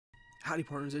Howdy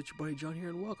partners, it's your buddy John here,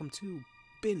 and welcome to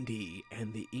Bendy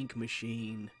and the Ink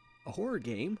Machine, a horror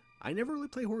game. I never really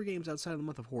play horror games outside of the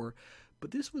month of horror, but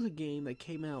this was a game that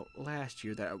came out last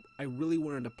year that I really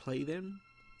wanted to play then.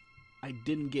 I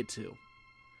didn't get to.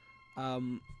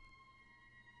 And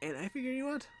I figured,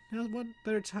 you know what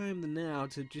better time than now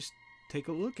to just take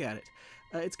a look at it.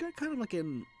 It's got kind of like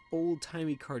an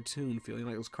old-timey cartoon feeling,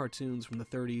 like those cartoons from the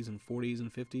 30s and 40s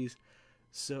and 50s.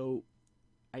 So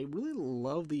I really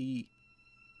love the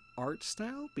art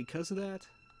style because of that.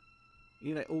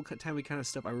 You know, that old-timey kind of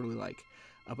stuff I really like.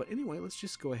 But anyway, let's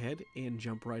just go ahead and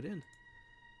jump right in.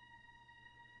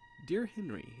 Dear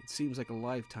Henry, it seems like a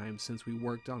lifetime since we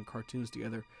worked on cartoons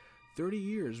together. 30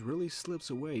 years really slips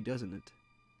away, doesn't it?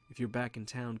 If you're back in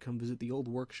town, come visit the old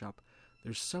workshop.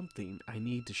 There's something I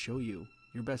need to show you.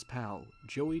 Your best pal,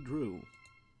 Joey Drew.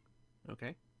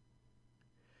 Okay.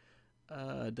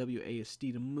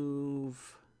 WASD to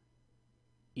move.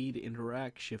 E to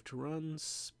interact, shift to run,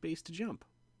 space to jump.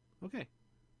 Okay.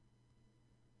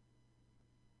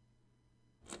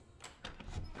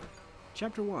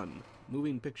 Chapter 1,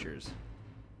 Moving Pictures.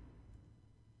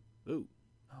 Ooh,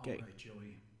 okay. All right,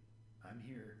 Joey. I'm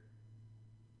here.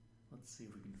 Let's see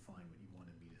if we can find what you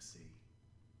wanted me to see.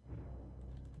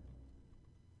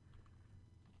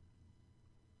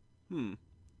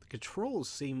 The controls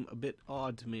seem a bit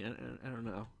odd to me. I don't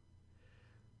know.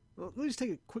 Well, let me just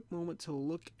take a quick moment to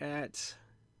look at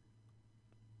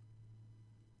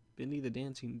Bendy the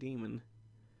Dancing Demon.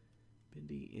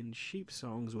 Bendy in Sheep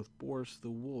Songs with Boris the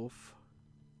Wolf.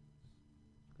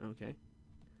 Okay.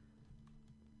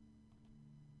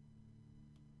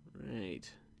 Right.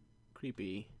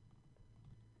 Creepy.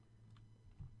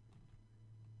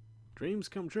 Dreams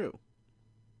come true.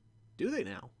 Do they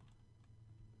now?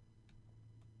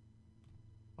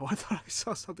 Oh, I thought I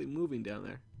saw something moving down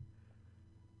there.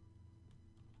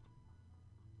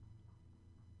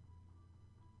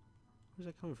 Where's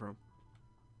that coming from?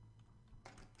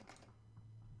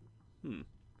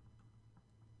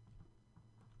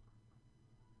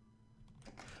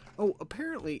 Oh,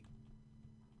 apparently,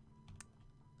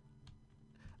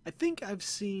 I think I've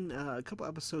seen a couple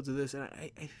episodes of this, and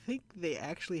I think they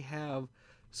actually have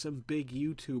some big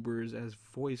YouTubers as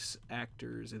voice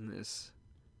actors in this.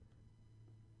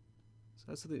 So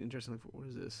that's something interesting. What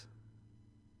is this?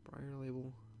 Briar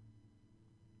label.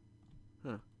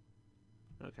 Huh.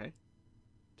 Okay.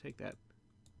 Take that.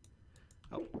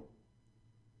 Oh.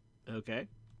 Okay.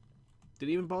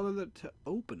 Didn't even bother to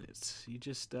open it. You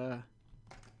just, okay.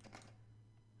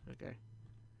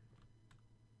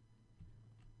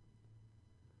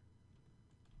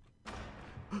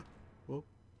 Whoa.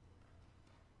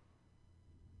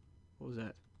 What was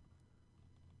that?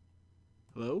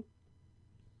 Hello?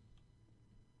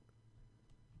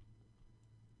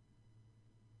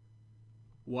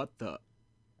 What the?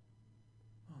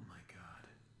 Oh my god.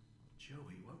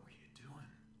 Joey, what were you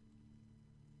doing?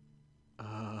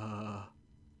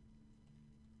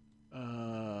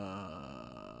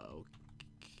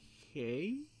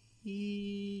 Okay?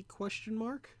 Question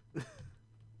mark?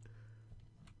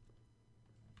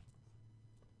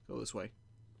 Go this way.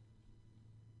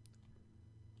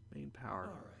 Main power.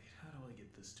 Alright, how do I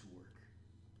get this to work?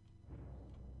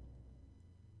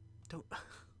 Don't...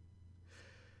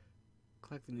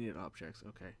 Collect the needed objects.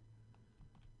 Okay.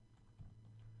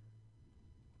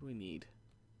 What do we need?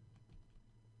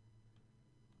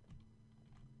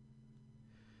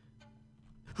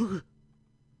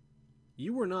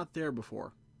 You were not there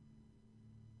before.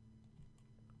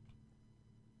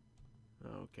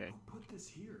 Okay. I'll put this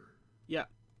here. Yeah.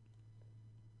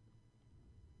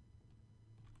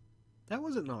 That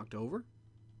wasn't knocked over.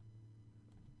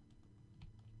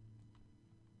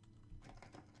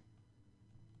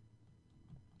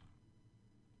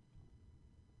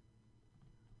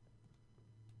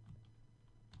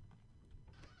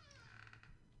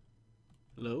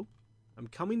 Hello? I'm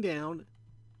coming down.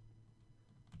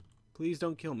 Please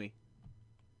don't kill me.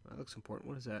 That looks important.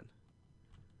 What is that?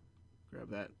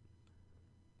 Grab that.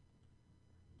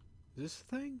 Is this a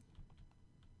thing?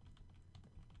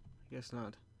 I guess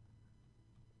not.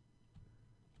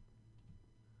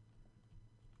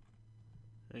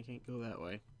 I can't go that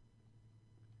way.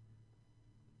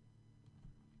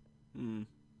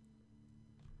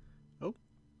 Oh.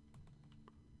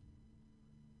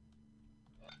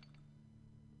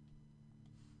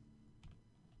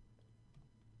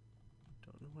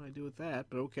 Don't know what I do with that,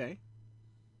 but okay.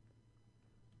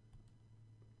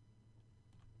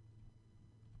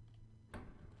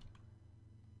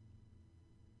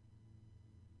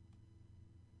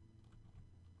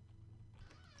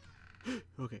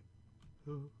 Okay.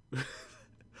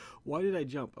 Why did I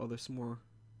jump? Oh, there's some more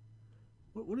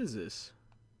What is this?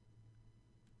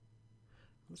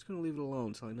 I'm just gonna leave it alone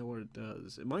until I know what it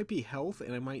does. It might be health,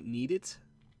 and I might need it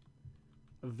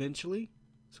eventually.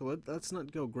 So let's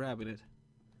not go grabbing it.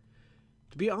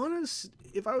 To be honest,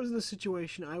 if I was in this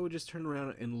situation, I would just turn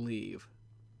around and leave.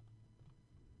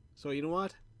 So you know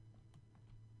what?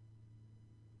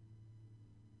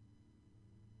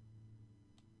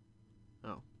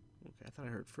 Oh, okay. I thought I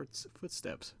heard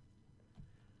footsteps.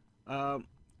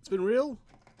 It's been real?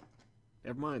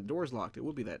 Never mind, the door's locked. It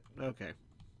will be that. Okay.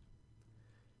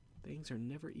 Things are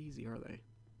never easy, are they?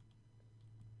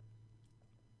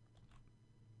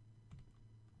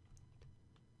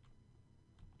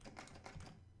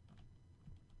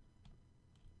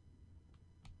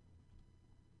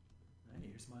 Hey,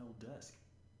 here's my old desk.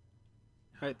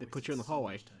 Alright, they put you in the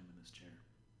hallway. So much time in this chair.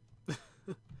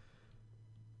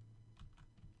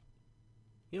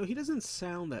 You know, he doesn't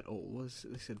sound that old. Was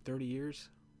they said 30 years?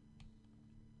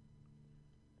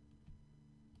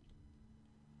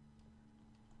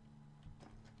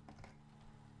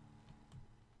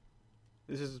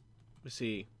 This is, let's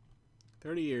see,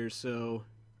 30 years, so...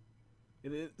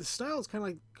 the style is kind of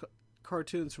like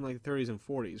cartoons from like the 30s and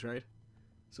 40s, right?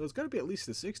 So it's got to be at least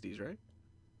the 60s, right?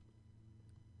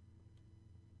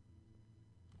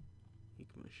 Ink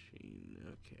machine,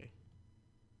 okay.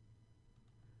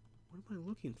 What am I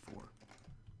looking for?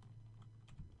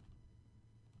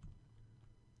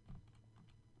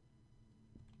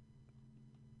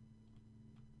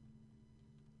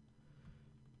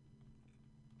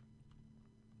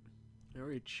 I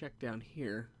already checked down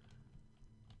here.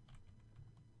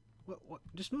 What?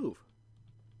 Just move.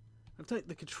 I'm telling you,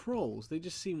 the controls, they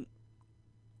just seem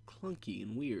clunky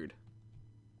and weird.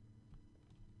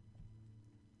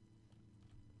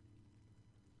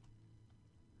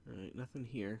 Alright, nothing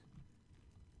here.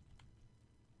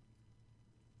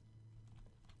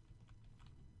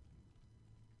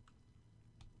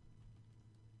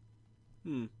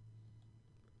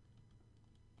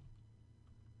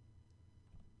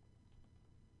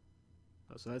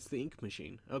 Oh, so that's the ink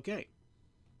machine. Okay.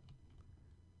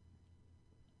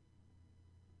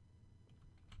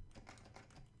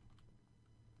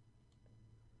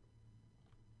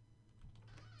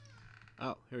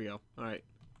 Oh, here we go. Alright.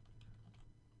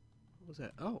 What was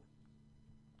that? Oh.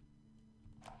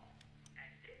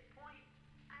 At this point,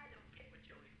 I don't get what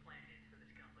Joey's plan is for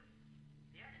this company.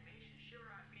 The animations sure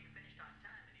aren't being finished on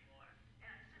time anymore, and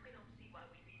I certainly don't see why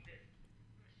we need this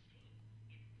machine.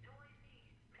 It's noisy,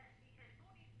 it's messy, and it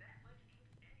won't need that much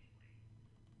ink anyway.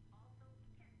 Also,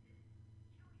 get this.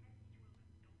 Joey has each one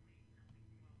of us donate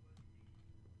something from our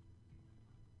workstation.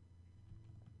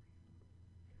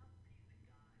 To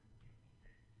help please the God, Joey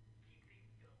says, keep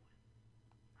things going.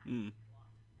 Hmm.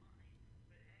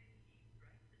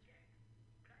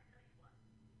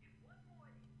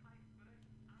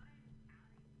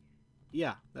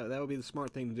 Yeah, that would be the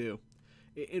smart thing to do.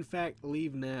 In fact,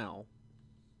 leave now.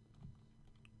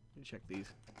 Let me check these.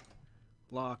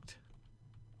 Locked.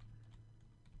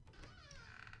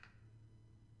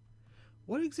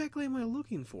 What exactly am I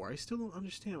looking for? I still don't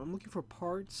understand. I'm looking for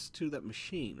parts to that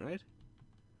machine, right?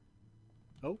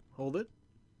 Oh, hold it.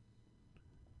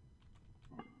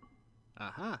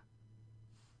 Aha.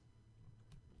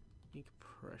 Ink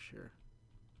pressure.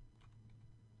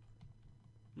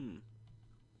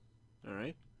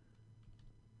 Alright.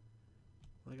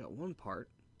 Well, I got one part.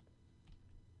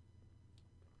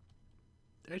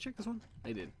 Did I check this one?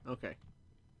 I did. Okay.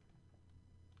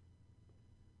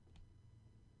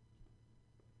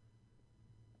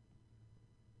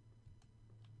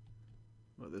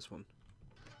 What about this one?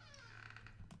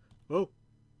 Whoa!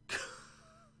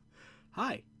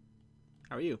 Hi!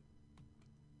 How are you?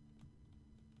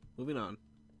 Moving on.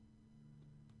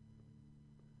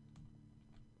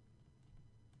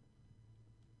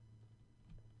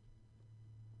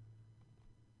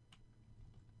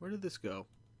 Where did this go?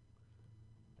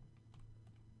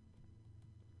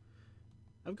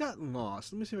 I've gotten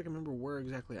lost. Let me see if I can remember where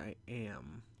exactly I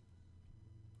am.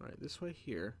 Alright, this way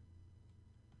here.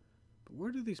 But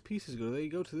where do these pieces go? Do they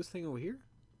go to this thing over here?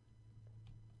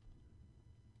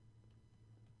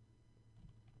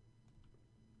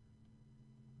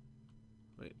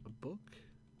 Wait, a book?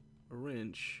 A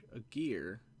wrench? A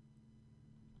gear?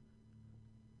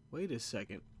 Wait a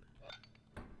second.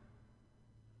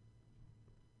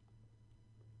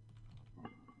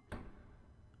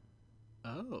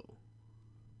 Oh.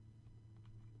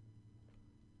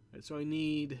 Right, so I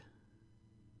need... Is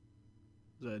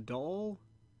that a doll?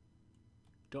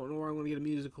 Don't know where I'm going to get a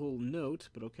musical note,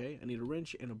 but okay. I need a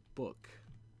wrench and a book.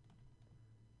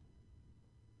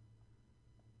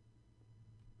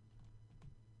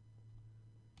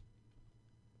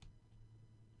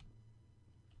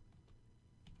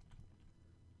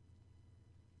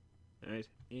 Alright,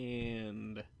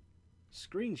 and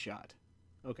screenshot.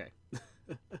 Okay.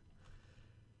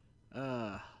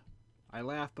 I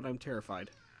laugh, but I'm terrified.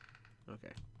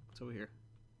 Okay, what's over here?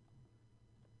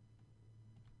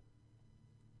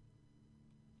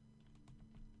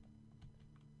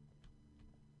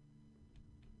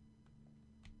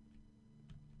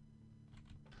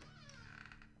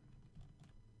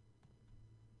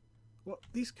 Well,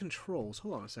 these controls...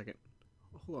 Hold on a second.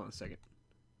 Hold on a second.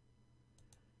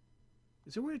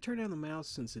 Is there a way to turn down the mouse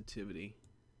sensitivity?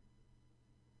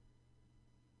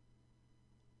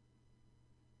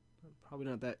 Probably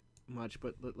not that much,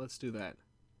 but let's do that.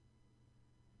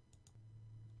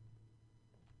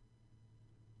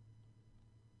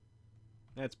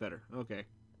 That's better. Okay.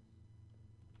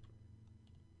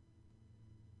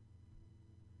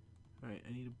 Alright,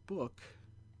 I need a book.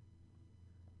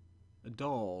 A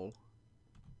doll.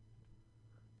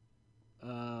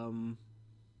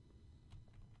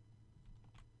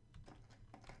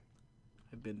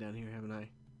 I've been down here, haven't I?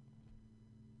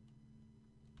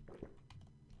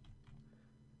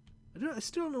 I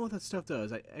still don't know what that stuff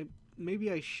does.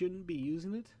 Maybe I shouldn't be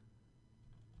using it.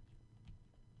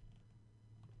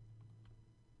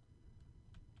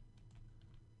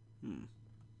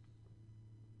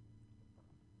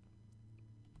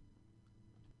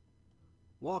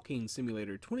 Walking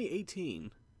Simulator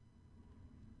 2018.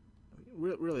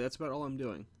 Really, that's about all I'm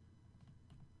doing.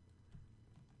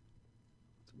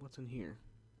 What's in here?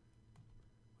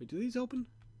 Wait, do these open?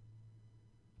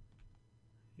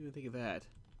 I didn't even think of that.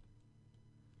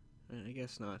 I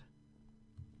guess not.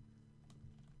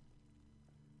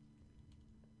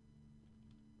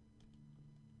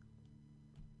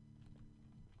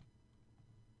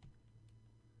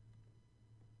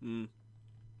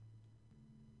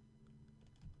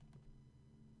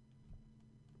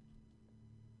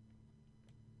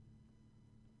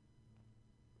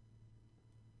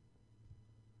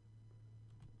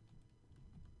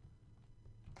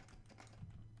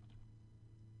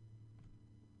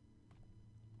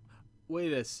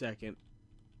 Wait a second.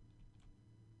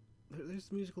 There's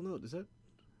the musical note. Is that...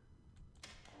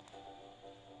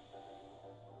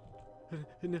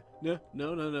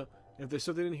 No. If there's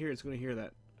something in here, it's going to hear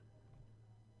that.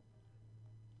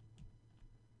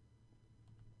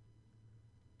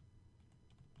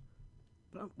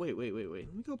 But wait.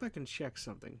 Let me go back and check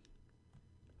something.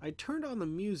 I turned on the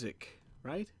music,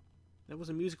 right? That was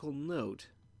a musical note.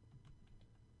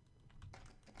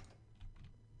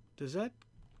 Does that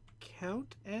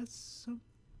count as something?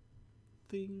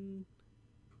 Do you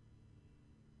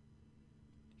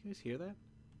guys hear that?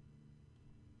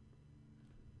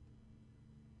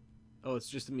 Oh, it's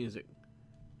just the music.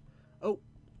 Oh!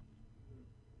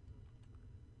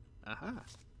 Aha!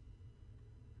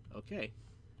 Okay.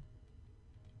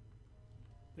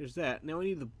 There's that. Now I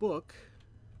need the book.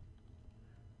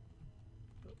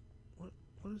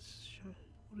 What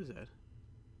is that?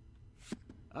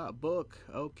 Ah, book.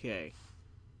 Okay.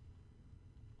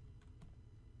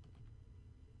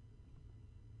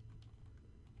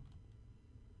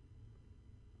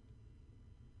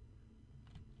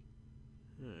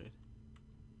 Alright.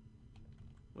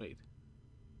 Wait.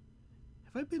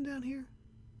 Have I been down here?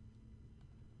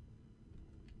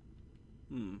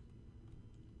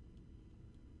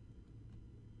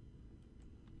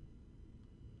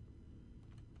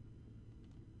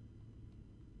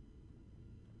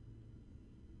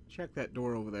 Check that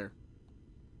door over there.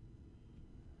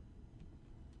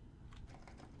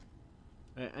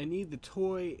 I need the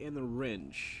toy and the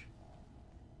wrench.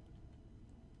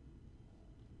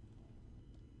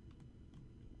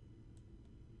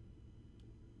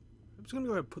 I'm just gonna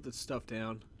go ahead and put this stuff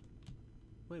down.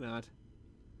 Why not?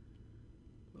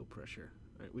 Low pressure.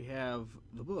 Alright, we have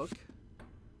the book.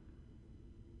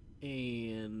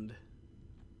 And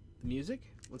the music?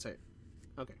 Let's say.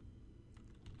 Okay.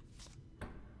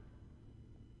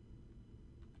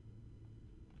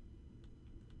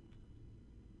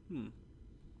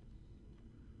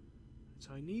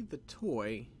 So I need the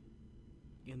toy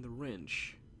and the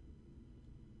wrench.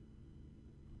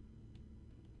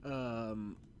 Need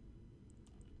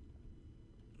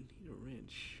a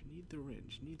wrench. Need the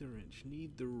wrench. Need the wrench.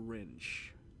 Need the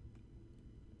wrench.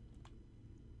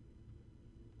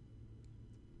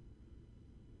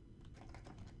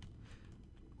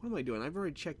 What am I doing? I've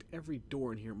already checked every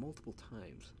door in here multiple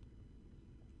times.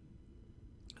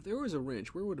 If there was a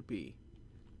wrench, where would it be?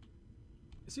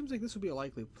 It seems like this would be a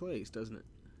likely place, doesn't it?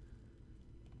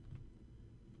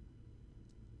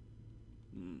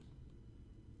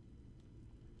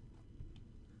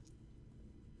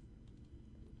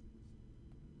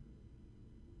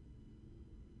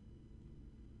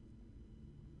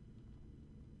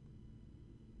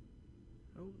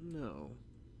 don't know.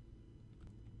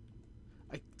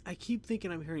 I keep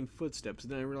thinking I'm hearing footsteps,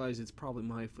 and then I realize it's probably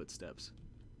my footsteps.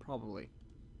 Probably.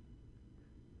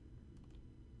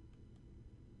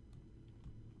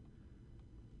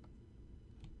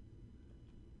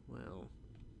 Well,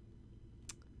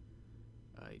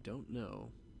 I don't know.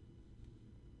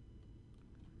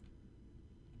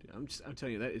 Dude, I'm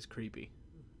telling you, that is creepy.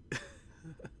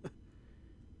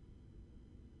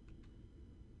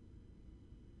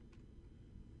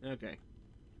 Okay.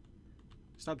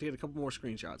 Stop to get a couple more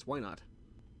screenshots. Why not?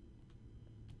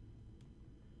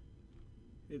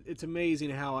 It's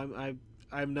amazing how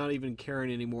I'm not even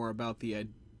caring anymore about the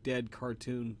dead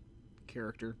cartoon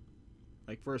character.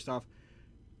 Like, first off,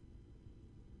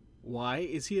 why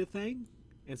is he a thing?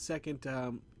 And second,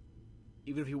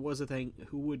 even if he was a thing,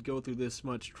 who would go through this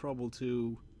much trouble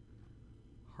to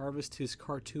harvest his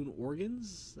cartoon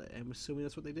organs? I'm assuming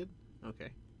that's what they did?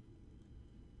 Okay.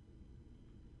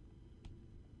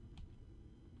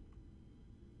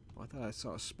 Oh, I thought I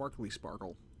saw a sparkly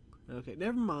sparkle. Okay,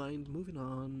 never mind. Moving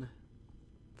on.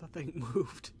 That thing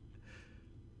moved.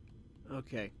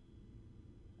 Okay.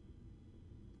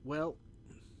 Well,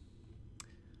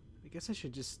 I guess I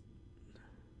should just...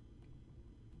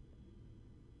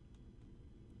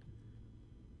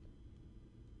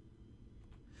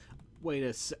 Wait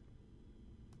a sec...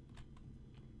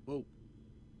 Whoa.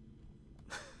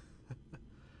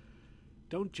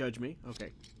 Don't judge me.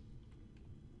 Okay.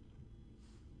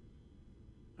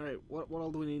 Alright, what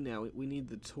all do we need now? We need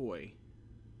the toy.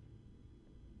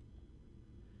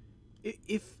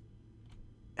 If...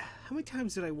 How many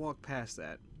times did I walk past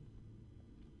that?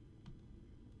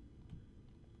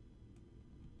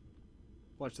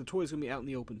 Watch, the toy's gonna be out in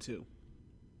the open, too.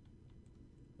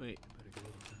 Wait. Better get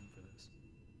overtime for this.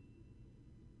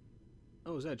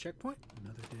 Oh, is that a checkpoint?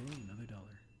 Another day, another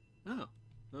dollar. Oh,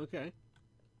 okay.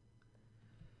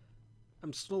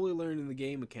 I'm slowly learning the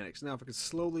game mechanics. Now, if I could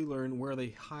slowly learn where they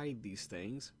hide these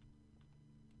things...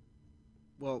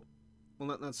 Well,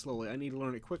 not slowly. I need to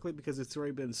learn it quickly because it's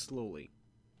already been slowly.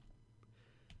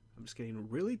 I'm just getting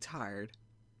really tired.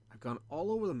 I've gone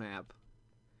all over the map.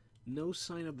 No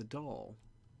sign of the doll.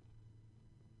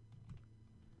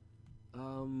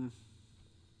 Already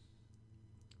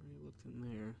looked in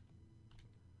there.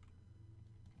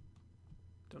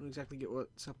 Don't exactly get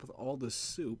what's up with all this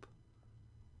soup.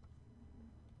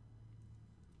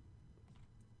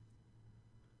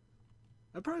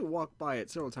 I probably walked by it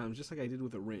several times, just like I did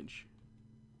with a wrench.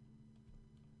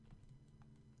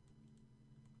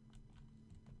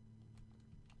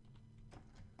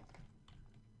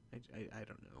 I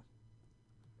don't know.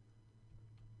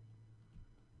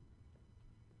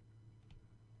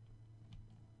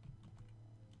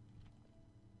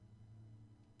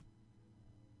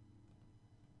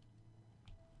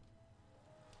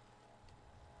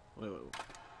 Wait.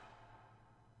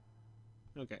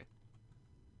 Okay.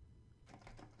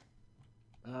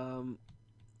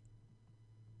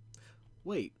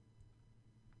 Wait.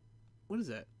 What is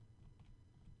that?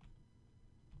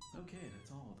 Okay,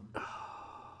 that's all of them.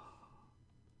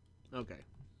 Okay.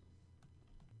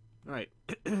 Alright.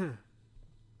 I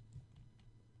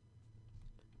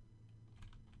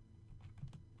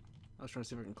was trying to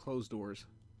see if I can close doors.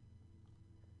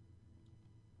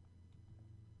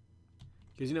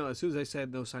 Because, you know, as soon as I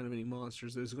said no sign of any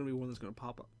monsters, there's going to be one that's going to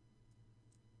pop up.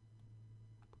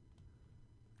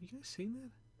 You guys seen that?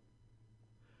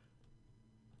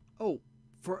 Oh,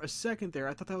 for a second there,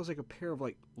 I thought that was like a pair of,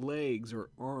 like, legs or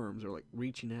arms or, like,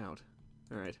 reaching out.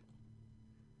 Alright.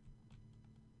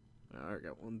 Alright,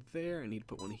 got one there. I need to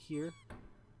put one here.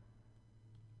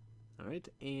 Alright,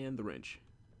 and the wrench.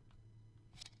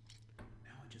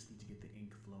 Now I just need to get the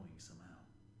ink flowing somehow.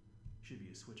 Should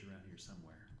be a switch around here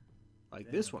somewhere. Like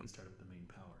Then this I can one. start up the main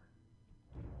power.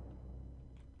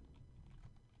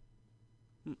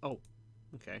 Oh,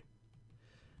 okay.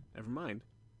 Never mind.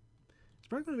 It's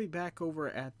probably going to be back over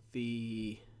at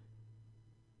the...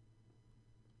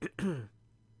 I'm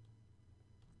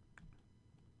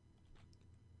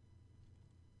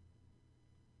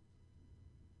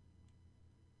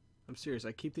serious.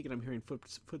 I keep thinking I'm hearing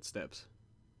footsteps.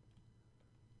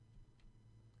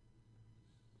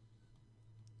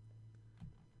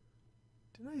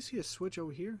 Didn't I see a switch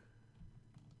over here?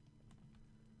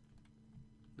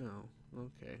 No.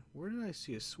 Okay. Where did I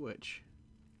see a switch?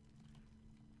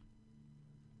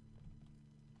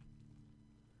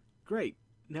 Great.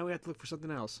 Now we have to look for something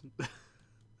else.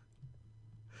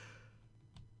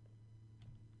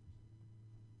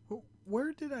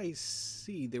 Where did I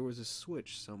see there was a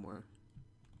switch somewhere?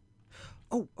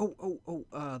 The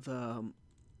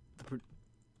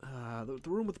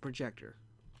room with the projector.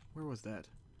 Where was that?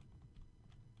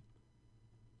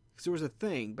 Because there was a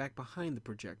thing back behind the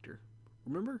projector.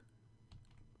 Remember?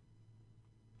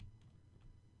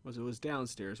 It was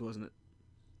downstairs, wasn't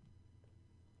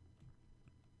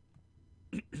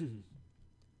it?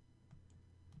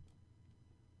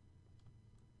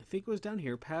 I think it was down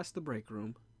here, past the break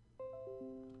room.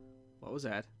 What was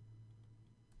that?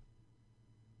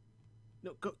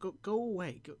 No, go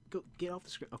away. Go, get off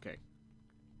the screen. Okay.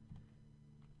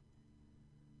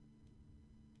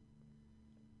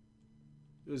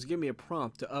 It was giving me a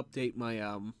prompt to update my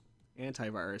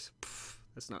antivirus. Pfft,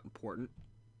 that's not important.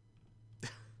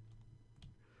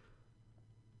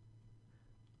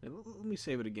 Let me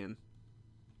save it again.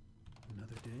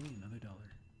 Another day, another dollar.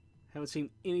 Haven't seen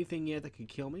anything yet that could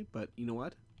kill me, but you know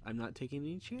what? I'm not taking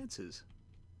any chances.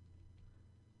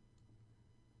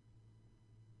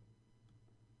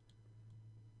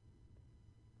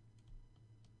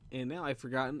 And now I've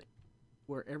forgotten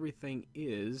where everything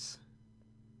is.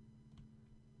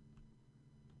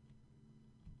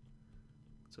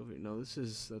 It's over here. No, this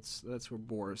is that's where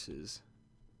Boris is.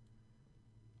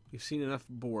 You've seen enough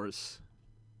Boris.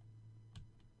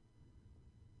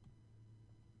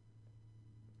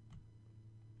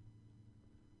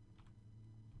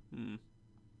 Right,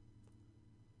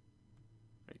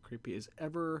 creepy as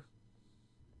ever.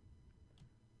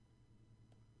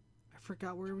 I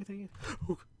forgot where everything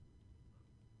is.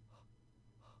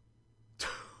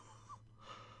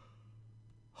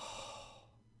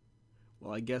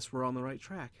 Well, I guess we're on the right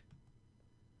track.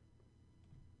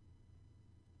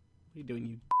 What are you doing,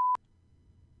 you?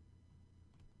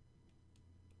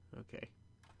 Okay.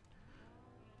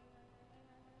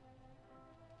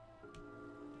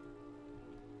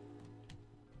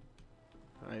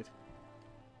 Alright.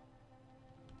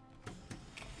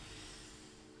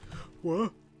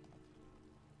 What?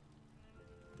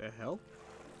 The hell?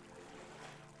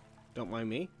 Don't mind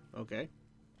me. Okay.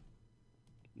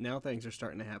 Now things are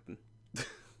starting to happen.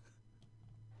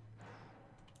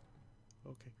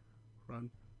 Okay.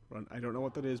 Run. Run. I don't know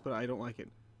what that is, but I don't like it.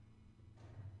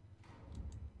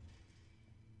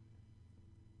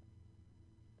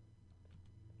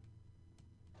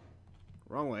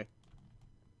 Wrong way.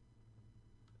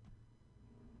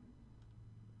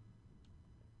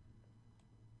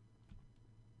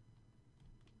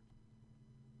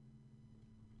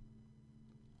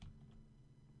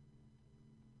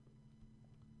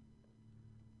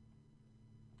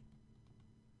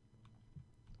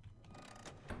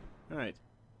 Alright.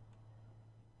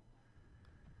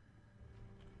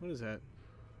 What is that?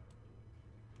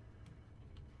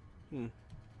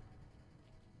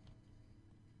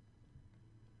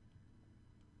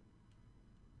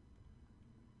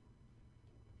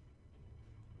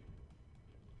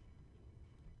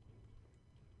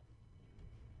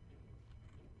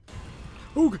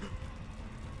 Oh!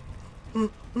 Run!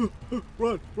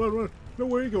 Run! Run! No,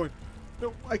 where are you going?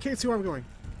 No, I can't see where I'm going.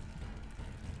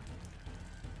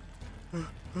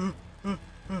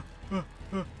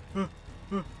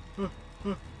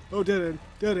 Oh, dead end,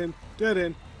 dead end, dead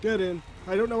end, dead end.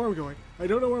 I don't know where I'm going. I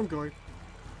don't know where I'm going.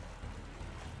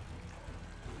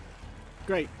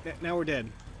 Great, now we're dead.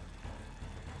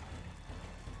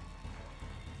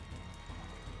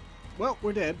 Well,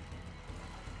 we're dead.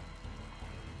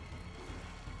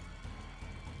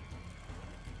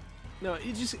 No,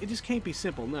 it just can't be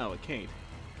simple. No, it can't.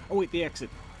 Oh wait, the exit.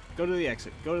 Go to the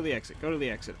exit. Go to the exit. Go to the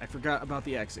exit. I forgot about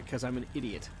the exit because I'm an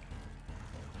idiot.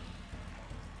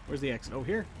 Where's the exit? Oh,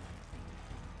 here.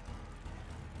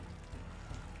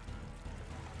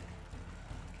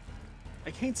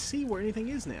 I can't see where anything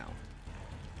is now.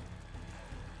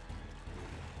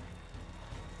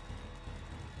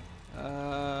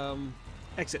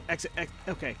 Exit, exit,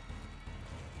 okay.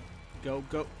 Go,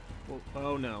 go.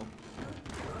 Oh, no.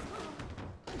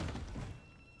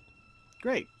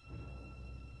 Great.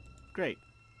 Great.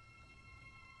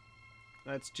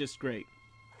 That's just great.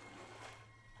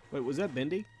 Wait, was that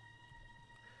Bendy?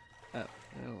 Oh,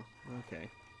 okay.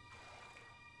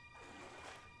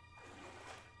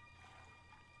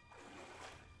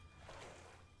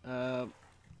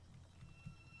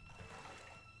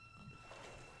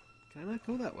 Can I not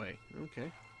go that way?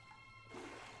 Okay.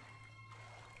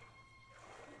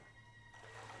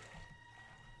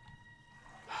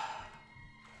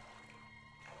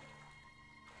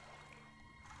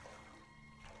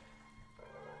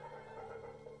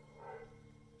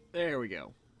 There we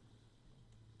go.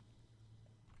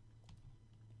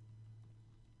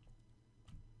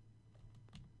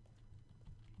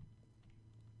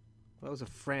 That was a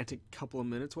frantic couple of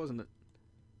minutes, wasn't it?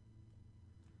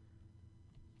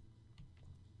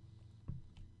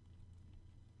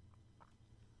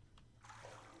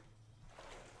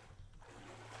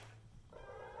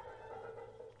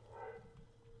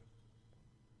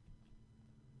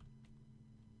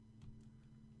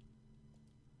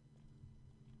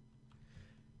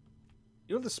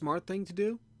 You know the smart thing to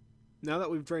do? Now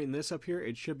that we've drained this up here,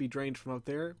 it should be drained from up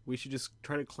there. We should just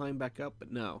try to climb back up,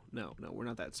 but no, we're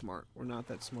not that smart. We're not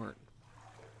that smart.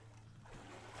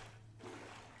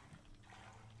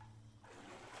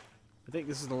 I think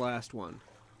this is the last one.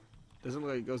 Doesn't look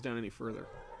like it goes down any further.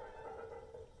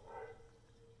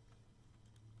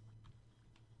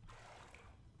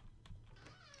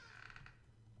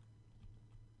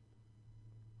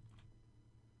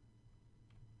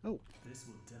 Oh. This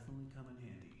will definitely come in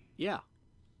handy. Yeah.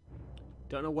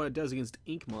 Don't know what it does against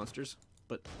ink monsters,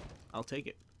 but I'll take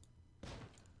it.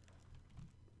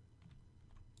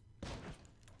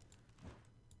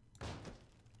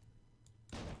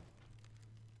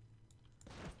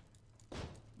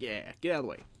 Yeah, get out of the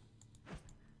way.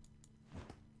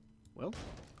 Well,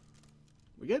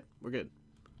 we good? We're good.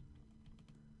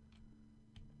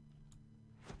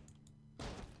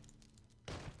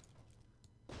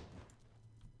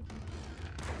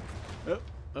 Oh,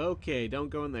 okay, don't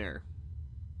go in there.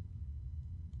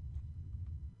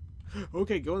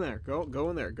 Okay, go in there. Go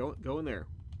in there. Go in there.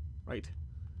 Right.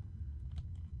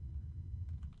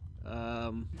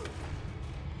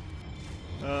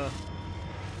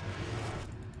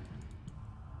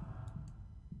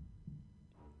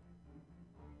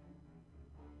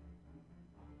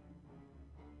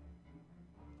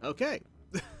 Okay.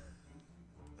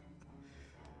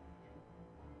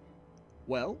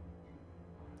 Well,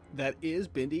 that is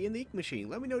Bendy and the Ink Machine.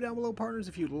 Let me know down below, partners,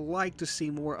 if you'd like to see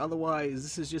more. Otherwise,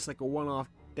 this is just like a one-off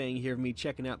thing here of me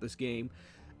checking out this game.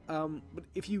 But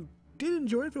if you did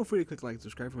enjoy it, feel free to click like and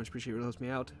subscribe. Very much appreciate it. It really helps me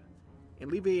out. And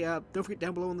leave a, don't forget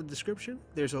down below in the description,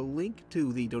 there's a link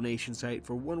to the donation site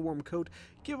for one warm coat.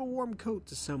 Give a warm coat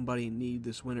to somebody in need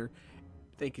this winter.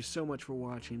 Thank you so much for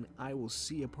watching. I will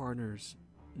see you, partners,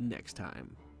 next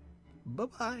time.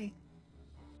 Bye-bye.